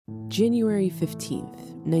January 15th,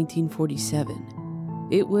 1947.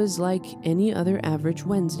 It was like any other average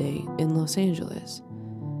Wednesday in Los Angeles.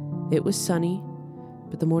 It was sunny,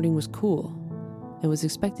 but the morning was cool and was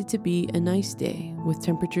expected to be a nice day with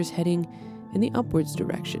temperatures heading in the upwards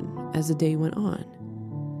direction as the day went on.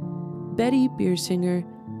 Betty Bersinger,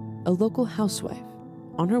 a local housewife,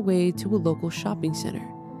 on her way to a local shopping center,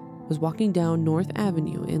 was walking down North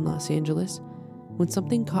Avenue in Los Angeles when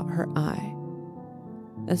something caught her eye.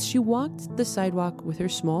 As she walked the sidewalk with her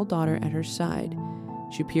small daughter at her side,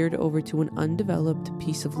 she peered over to an undeveloped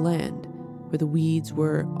piece of land where the weeds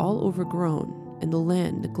were all overgrown and the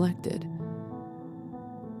land neglected.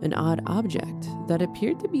 An odd object that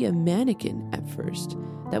appeared to be a mannequin at first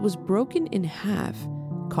that was broken in half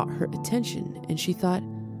caught her attention, and she thought,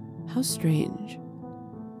 how strange.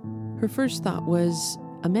 Her first thought was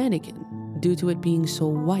a mannequin due to it being so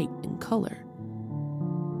white in color.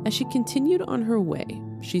 As she continued on her way,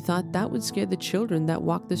 she thought that would scare the children that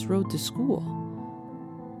walked this road to school.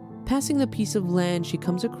 Passing the piece of land, she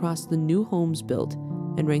comes across the new homes built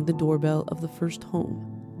and rang the doorbell of the first home.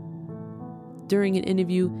 During an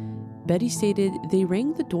interview, Betty stated they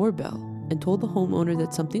rang the doorbell and told the homeowner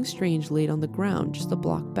that something strange laid on the ground just a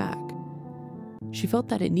block back. She felt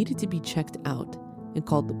that it needed to be checked out and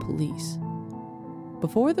called the police.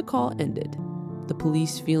 Before the call ended, the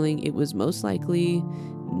police, feeling it was most likely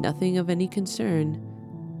nothing of any concern,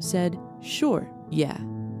 said, "Sure, yeah,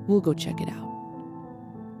 we'll go check it out."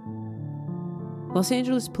 Los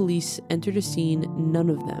Angeles police entered a scene none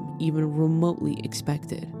of them even remotely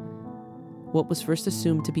expected. What was first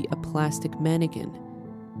assumed to be a plastic mannequin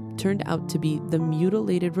turned out to be the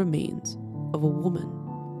mutilated remains of a woman.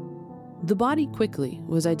 The body quickly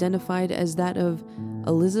was identified as that of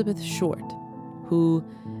Elizabeth Short, who,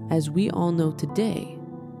 as we all know today,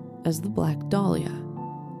 as the Black Dahlia.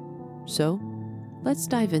 So, let's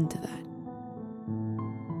dive into that.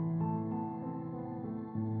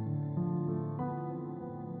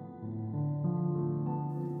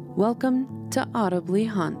 Welcome to Audibly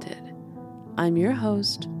Haunted. I'm your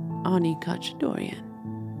host, Ani Kachadorian.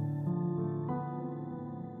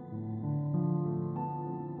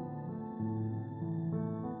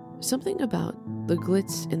 Something about the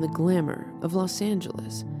glitz and the glamour of Los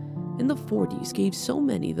Angeles in the 40s gave so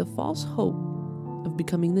many the false hope of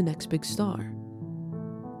becoming the next big star.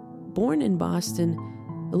 Born in Boston,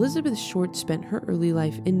 Elizabeth Short spent her early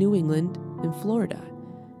life in New England and Florida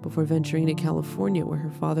before venturing to California, where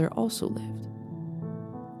her father also lived.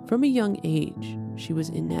 From a young age, she was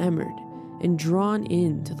enamored and drawn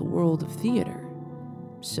into the world of theater.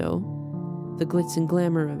 So, the glitz and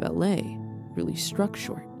glamour of LA really struck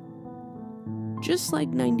Short. Just like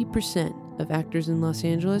 90% of actors in Los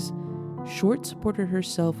Angeles, Short supported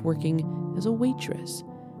herself working as a waitress,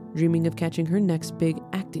 dreaming of catching her next big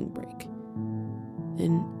acting break.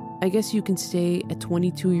 And I guess you can say at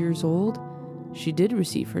 22 years old, she did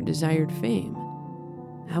receive her desired fame.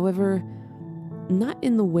 However, not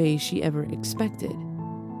in the way she ever expected.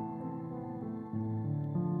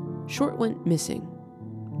 Short went missing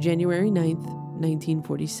January 9th,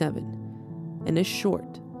 1947, and a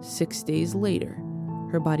short 6 days later,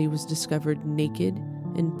 her body was discovered naked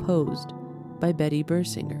and posed by Betty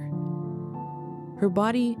Bersinger. Her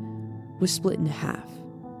body was split in half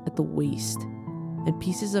at the waist, and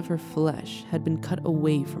pieces of her flesh had been cut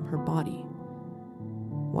away from her body.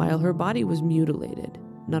 While her body was mutilated,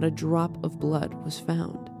 not a drop of blood was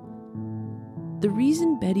found. The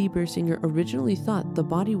reason Betty Bersinger originally thought the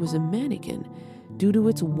body was a mannequin due to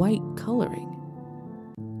its white coloring.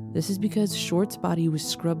 This is because Short's body was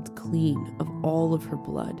scrubbed clean of all of her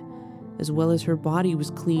blood, as well as her body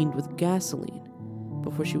was cleaned with gasoline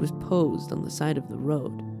before she was posed on the side of the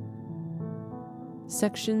road.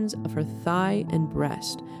 Sections of her thigh and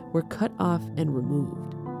breast were cut off and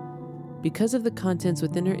removed. Because of the contents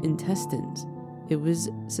within her intestines, it was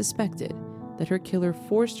suspected that her killer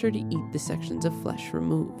forced her to eat the sections of flesh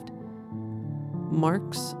removed.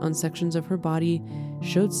 Marks on sections of her body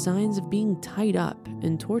showed signs of being tied up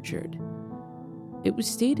and tortured. It was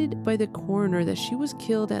stated by the coroner that she was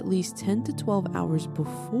killed at least 10 to 12 hours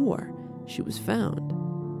before she was found.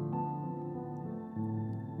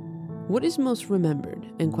 What is most remembered,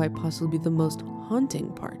 and quite possibly the most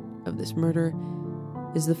haunting part of this murder,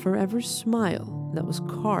 is the forever smile that was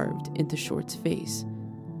carved into Short's face.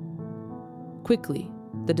 Quickly,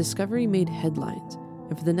 the discovery made headlines,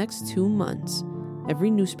 and for the next 2 months,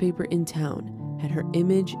 every newspaper in town had her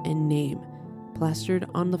image and name plastered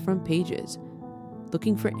on the front pages,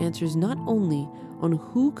 looking for answers not only on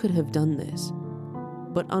who could have done this,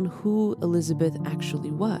 but on who Elizabeth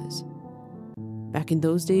actually was. Back in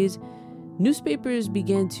those days, Newspapers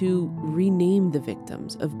began to rename the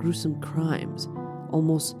victims of gruesome crimes,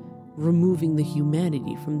 almost removing the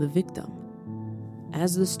humanity from the victim.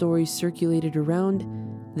 As the story circulated around,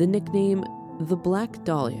 the nickname the Black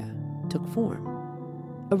Dahlia took form.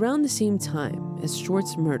 Around the same time as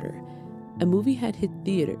Short's murder, a movie had hit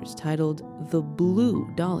theaters titled The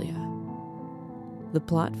Blue Dahlia. The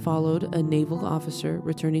plot followed a naval officer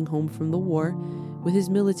returning home from the war with his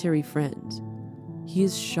military friends. He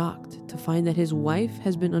is shocked to find that his wife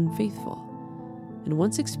has been unfaithful, and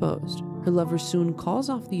once exposed, her lover soon calls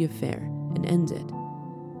off the affair and ends it.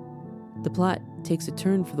 The plot takes a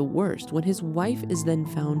turn for the worst when his wife is then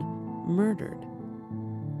found murdered.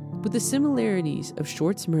 With the similarities of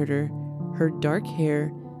Short's murder, her dark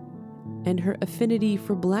hair, and her affinity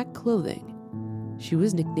for black clothing, she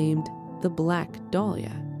was nicknamed the Black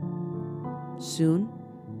Dahlia. Soon,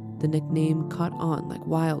 the nickname caught on like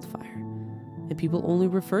wildfire, and people only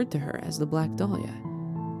referred to her as the Black Dahlia,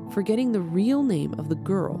 forgetting the real name of the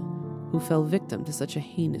girl who fell victim to such a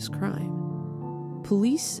heinous crime.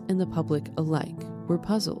 Police and the public alike were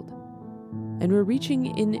puzzled, and were reaching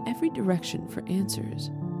in every direction for answers.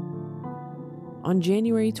 On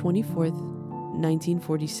January 24th,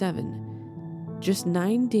 1947, just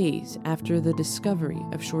 9 days after the discovery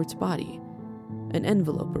of Short's body, an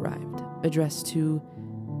envelope arrived addressed to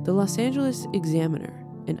the Los Angeles Examiner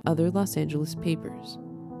and other Los Angeles papers.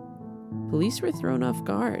 Police were thrown off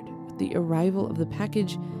guard with the arrival of the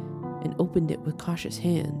package and opened it with cautious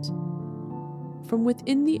hands. From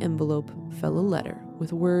within the envelope fell a letter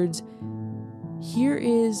with words, "Here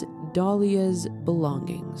is Dahlia's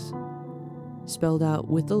belongings," spelled out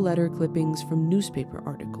with the letter clippings from newspaper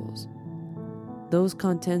articles. Those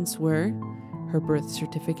contents were her birth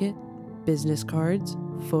certificate, business cards,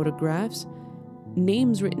 photographs,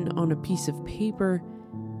 names written on a piece of paper,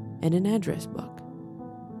 and an address book.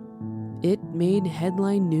 It made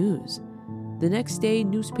headline news. The next day,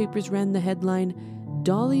 newspapers ran the headline,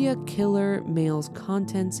 "Dahlia Killer Mails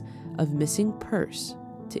Contents of Missing Purse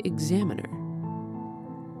to Examiner."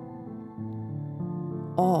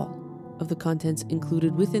 All of the contents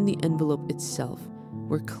included within the envelope itself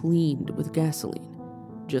were cleaned with gasoline,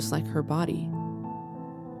 just like her body.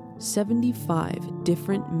 75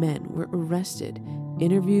 different men were arrested,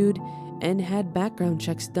 interviewed, and had background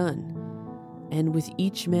checks done. And with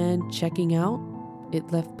each man checking out,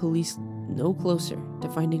 it left police no closer to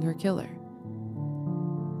finding her killer.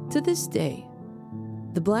 To this day,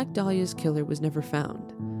 the Black Dahlia's killer was never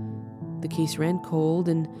found. The case ran cold,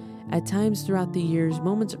 and at times throughout the years,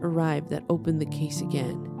 moments arrived that opened the case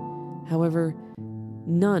again. However,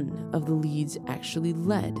 none of the leads actually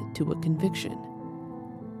led to a conviction.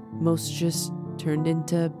 Most just turned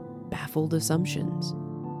into baffled assumptions.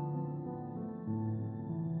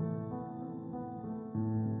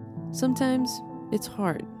 Sometimes it's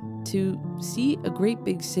hard to see a great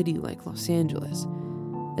big city like Los Angeles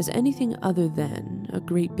as anything other than a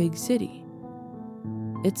great big city.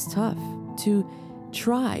 It's tough to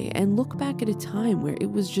try and look back at a time where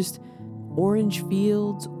it was just orange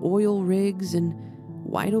fields, oil rigs, and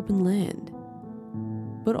wide open land.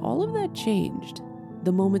 But all of that changed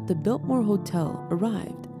the moment the Biltmore Hotel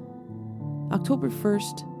arrived. October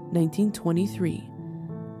 1st, 1923,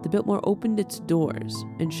 the Biltmore opened its doors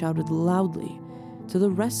and shouted loudly to the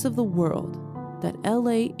rest of the world that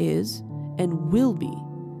LA is and will be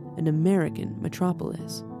an American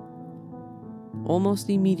metropolis. Almost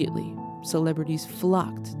immediately, celebrities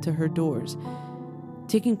flocked to her doors,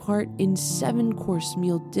 taking part in 7-course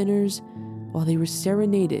meal dinners while they were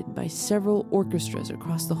serenaded by several orchestras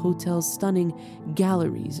across the hotel's stunning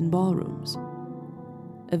galleries and ballrooms.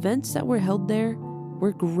 Events that were held there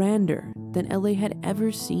were grander than LA had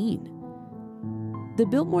ever seen. The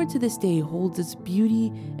Biltmore to this day holds its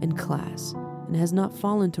beauty and class and has not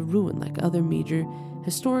fallen to ruin like other major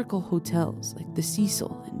historical hotels like the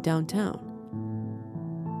Cecil in downtown.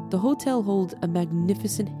 The hotel holds a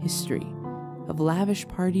magnificent history of lavish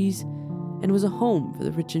parties and was a home for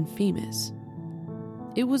the rich and famous.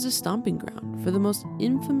 It was a stomping ground for the most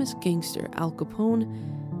infamous gangster Al Capone,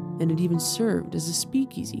 and it even served as a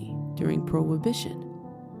speakeasy during Prohibition.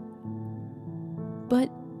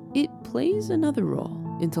 But it plays another role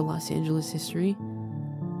into Los Angeles history.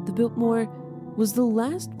 The Biltmore was the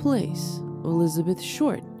last place Elizabeth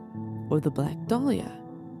Short, or the Black Dahlia,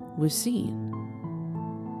 was seen.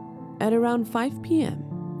 At around 5 p.m.,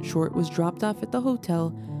 Short was dropped off at the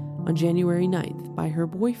hotel on January 9th by her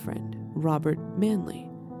boyfriend, Robert Manley.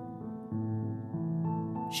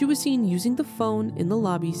 She was seen using the phone in the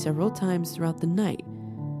lobby several times throughout the night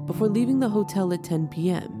before leaving the hotel at 10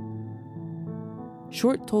 p.m.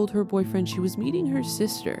 Short told her boyfriend she was meeting her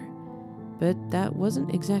sister, but that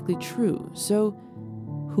wasn't exactly true. So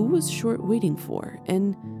who was Short waiting for,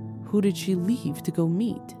 and who did she leave to go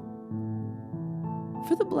meet?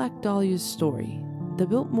 For the Black Dahlia's story, the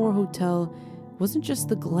Biltmore Hotel wasn't just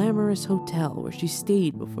the glamorous hotel where she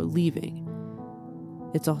stayed before leaving.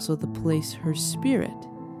 It's also the place her spirit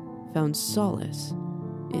found solace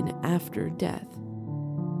in after death.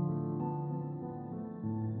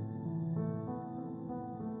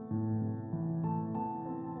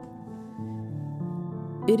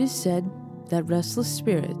 It is said that restless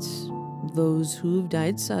spirits, those who have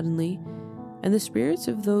died suddenly, and the spirits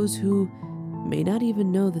of those who may not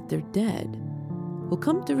even know that they're dead, will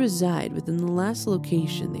come to reside within the last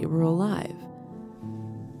location they were alive.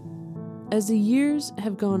 As the years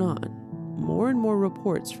have gone on, more and more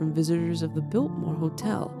reports from visitors of the Biltmore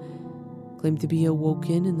Hotel claim to be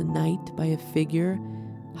awoken in the night by a figure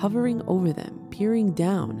hovering over them, peering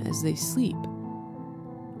down as they sleep.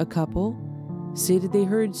 A couple stated they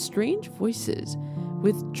heard strange voices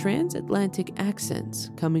with transatlantic accents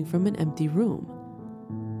coming from an empty room.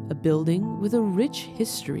 A building with a rich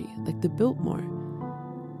history like the Biltmore.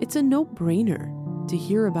 It's a no-brainer to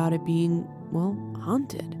hear about it being, well,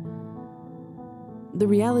 haunted. The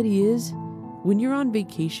reality is, when you're on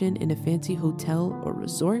vacation in a fancy hotel or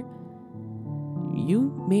resort,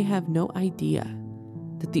 you may have no idea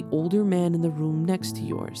that the older man in the room next to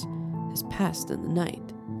yours has passed in the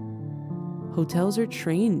night. Hotels are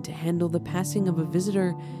trained to handle the passing of a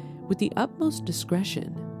visitor with the utmost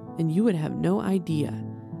discretion, and you would have no idea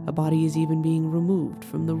a body is even being removed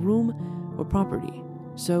from the room or property.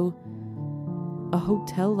 So, a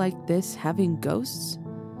hotel like this having ghosts?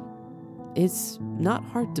 It's not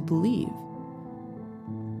hard to believe.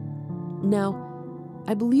 Now,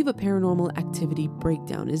 I believe a paranormal activity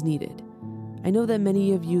breakdown is needed. I know that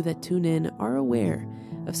many of you that tune in are aware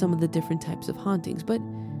of some of the different types of hauntings, but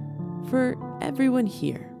for everyone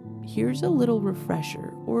here, here's a little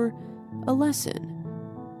refresher or a lesson.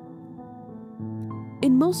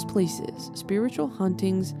 In most places, spiritual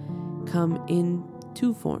hauntings come in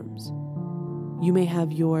two forms. You may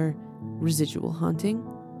have your residual haunting,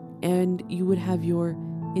 and you would have your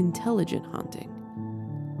intelligent haunting.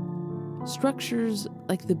 Structures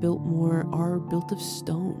like the Biltmore are built of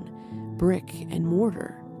stone, brick, and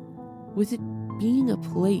mortar, with it being a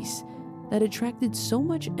place that attracted so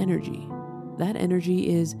much energy. That energy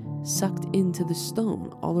is sucked into the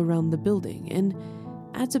stone all around the building and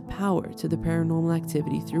adds a power to the paranormal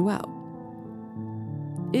activity throughout.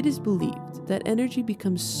 It is believed that energy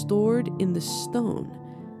becomes stored in the stone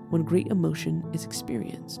when great emotion is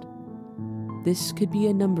experienced. This could be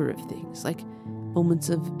a number of things, like moments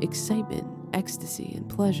of excitement, ecstasy, and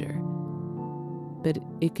pleasure. But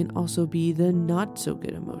it can also be the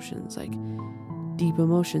not-so-good emotions, like deep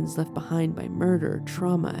emotions left behind by murder,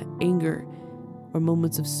 trauma, anger, or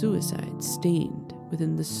moments of suicide stained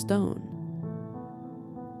within the stone.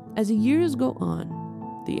 As the years go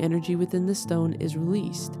on, the energy within the stone is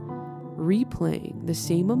released, replaying the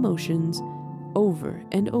same emotions over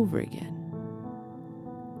and over again.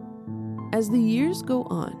 As the years go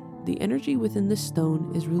on, the energy within the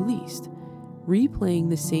stone is released, replaying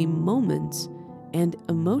the same moments and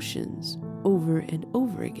emotions over and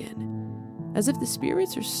over again, as if the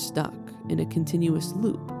spirits are stuck in a continuous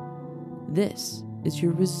loop. This is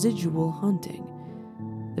your residual haunting.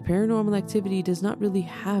 The paranormal activity does not really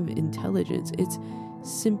have intelligence. It's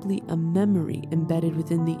simply a memory embedded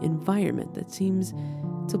within the environment that seems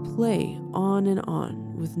to play on and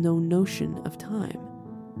on with no notion of time.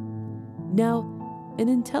 Now, an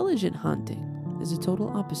intelligent haunting is a total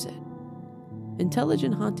opposite.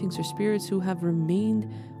 Intelligent hauntings are spirits who have remained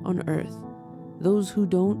on Earth, those who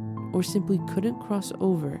don't or simply couldn't cross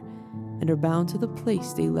over and are bound to the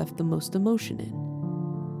place they left the most emotion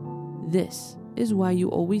in. This is why you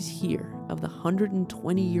always hear of the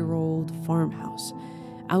 120-year-old farmhouse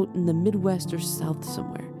out in the Midwest or South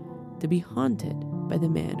somewhere to be haunted by the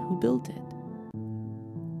man who built it.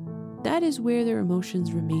 That is where their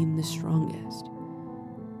emotions remain the strongest.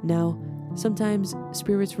 Now, sometimes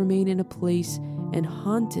spirits remain in a place and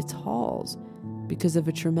haunt its halls because of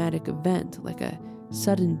a traumatic event like a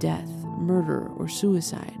sudden death, murder, or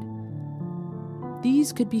suicide.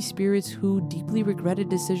 These could be spirits who deeply regret a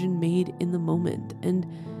decision made in the moment, and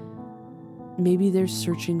maybe they're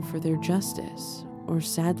searching for their justice, or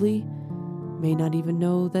sadly, may not even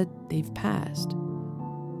know that they've passed.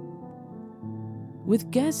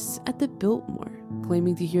 With guests at the Biltmore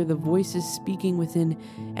claiming to hear the voices speaking within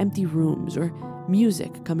empty rooms or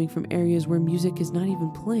music coming from areas where music is not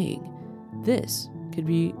even playing, this could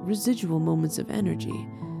be residual moments of energy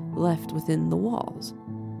left within the walls.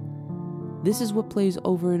 This is what plays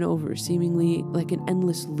over and over, seemingly like an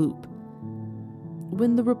endless loop.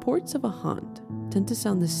 When the reports of a haunt tend to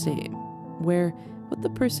sound the same, where what the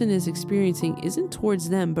person is experiencing isn't towards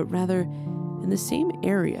them, but rather in the same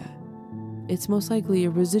area, it's most likely a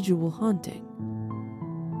residual haunting.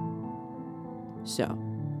 So,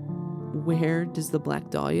 where does the Black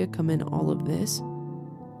Dahlia come in all of this?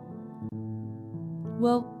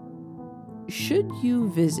 Well, should you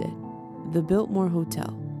visit the Biltmore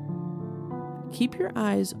Hotel, keep your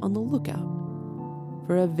eyes on the lookout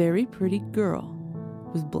for a very pretty girl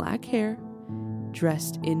with black hair,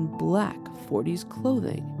 dressed in black 40s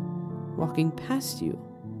clothing, walking past you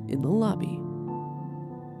in the lobby.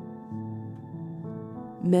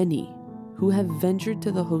 Many who have ventured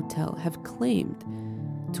to the hotel have claimed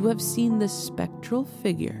to have seen the spectral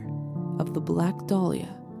figure of the Black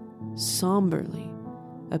Dahlia somberly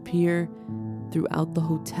appear throughout the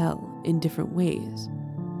hotel in different ways.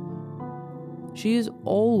 She is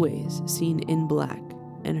always seen in black,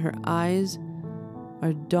 and her eyes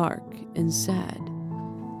are dark and sad.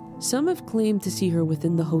 Some have claimed to see her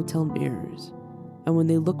within the hotel mirrors, and when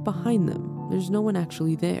they look behind them, there's no one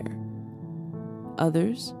actually there.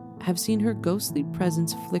 Others have seen her ghostly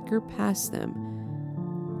presence flicker past them,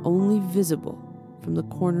 only visible from the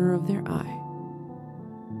corner of their eye.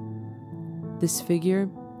 This figure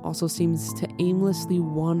also seems to aimlessly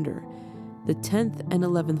wander the 10th and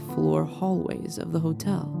 11th floor hallways of the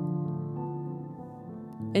hotel.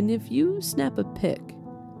 And if you snap a pic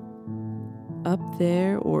up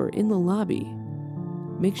there or in the lobby,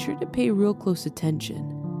 make sure to pay real close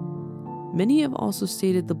attention. Many have also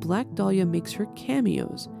stated the Black Dahlia makes her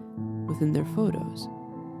cameos within their photos.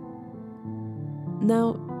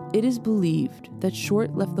 Now, it is believed that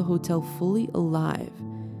Short left the hotel fully alive,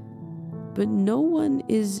 but no one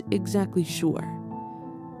is exactly sure.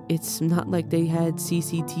 It's not like they had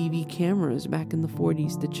CCTV cameras back in the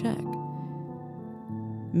 40s to check.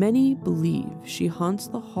 Many believe she haunts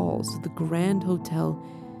the halls of the Grand Hotel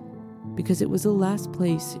because it was the last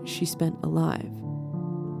place she spent alive.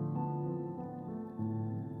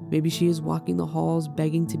 Maybe she is walking the halls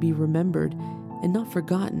begging to be remembered and not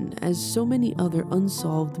forgotten as so many other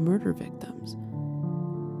unsolved murder victims.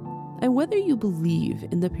 And whether you believe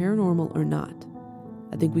in the paranormal or not,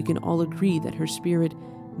 I think we can all agree that her spirit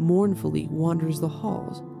mournfully wanders the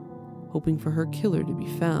halls, hoping for her killer to be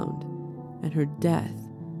found and her death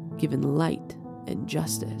given light and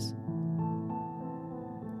justice.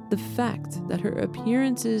 The fact that her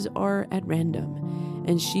appearances are at random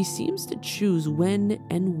and she seems to choose when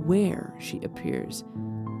and where she appears,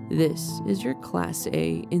 this is your Class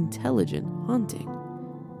A intelligent haunting.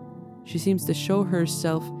 She seems to show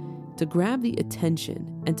herself to grab the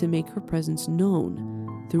attention and to make her presence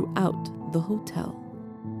known throughout the hotel.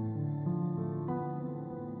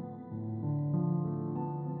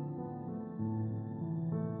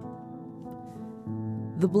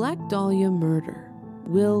 The Black Dahlia murder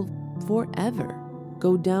will forever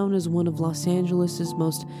go down as one of Los Angeles'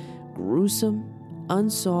 most gruesome,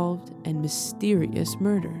 unsolved, and mysterious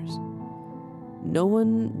murders. No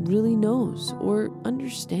one really knows or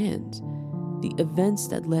understands the events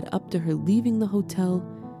that led up to her leaving the hotel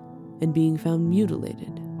and being found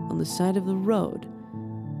mutilated on the side of the road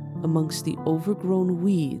amongst the overgrown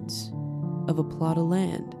weeds of a plot of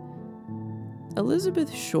land.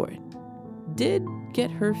 Elizabeth Short did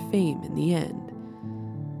get her fame in the end,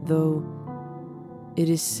 though it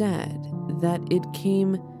is sad that it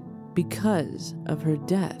came because of her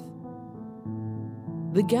death.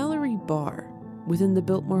 The Gallery Bar within the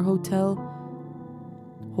Biltmore Hotel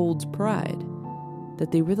holds pride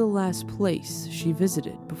that they were the last place she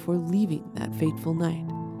visited before leaving that fateful night.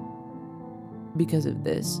 Because of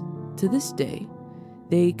this, to this day,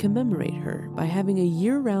 they commemorate her by having a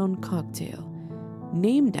year-round cocktail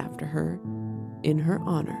named after her in her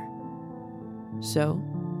honor. So,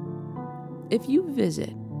 if you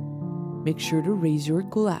visit, make sure to raise your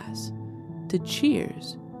glass to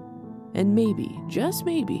cheers, and maybe, just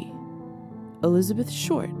maybe, Elizabeth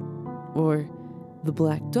Short or the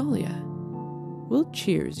Black Dahlia will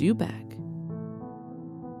cheers you back.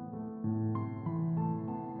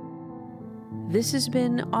 This has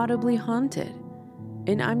been Audibly Haunted,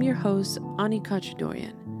 and I'm your host, Ani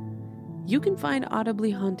Kachadorian. You can find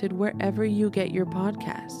Audibly Haunted wherever you get your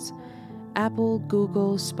podcasts. Apple,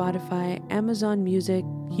 Google, Spotify, Amazon Music,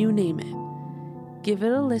 you name it. Give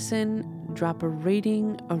it a listen, drop a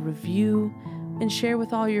rating, a review, and share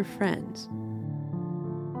with all your friends.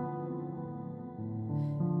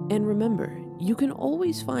 And remember, you can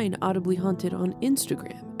always find Audibly Haunted on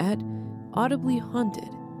Instagram at Audibly Haunted.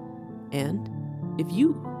 And if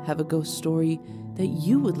you have a ghost story that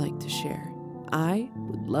you would like to share, I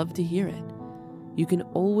would love to hear it. You can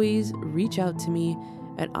always reach out to me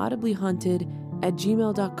at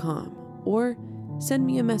audiblyhaunted@gmail.com or send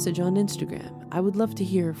me a message on Instagram. I would love to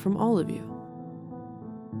hear from all of you.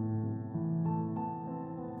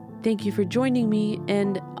 Thank you for joining me,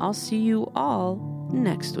 and I'll see you all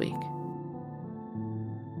next week.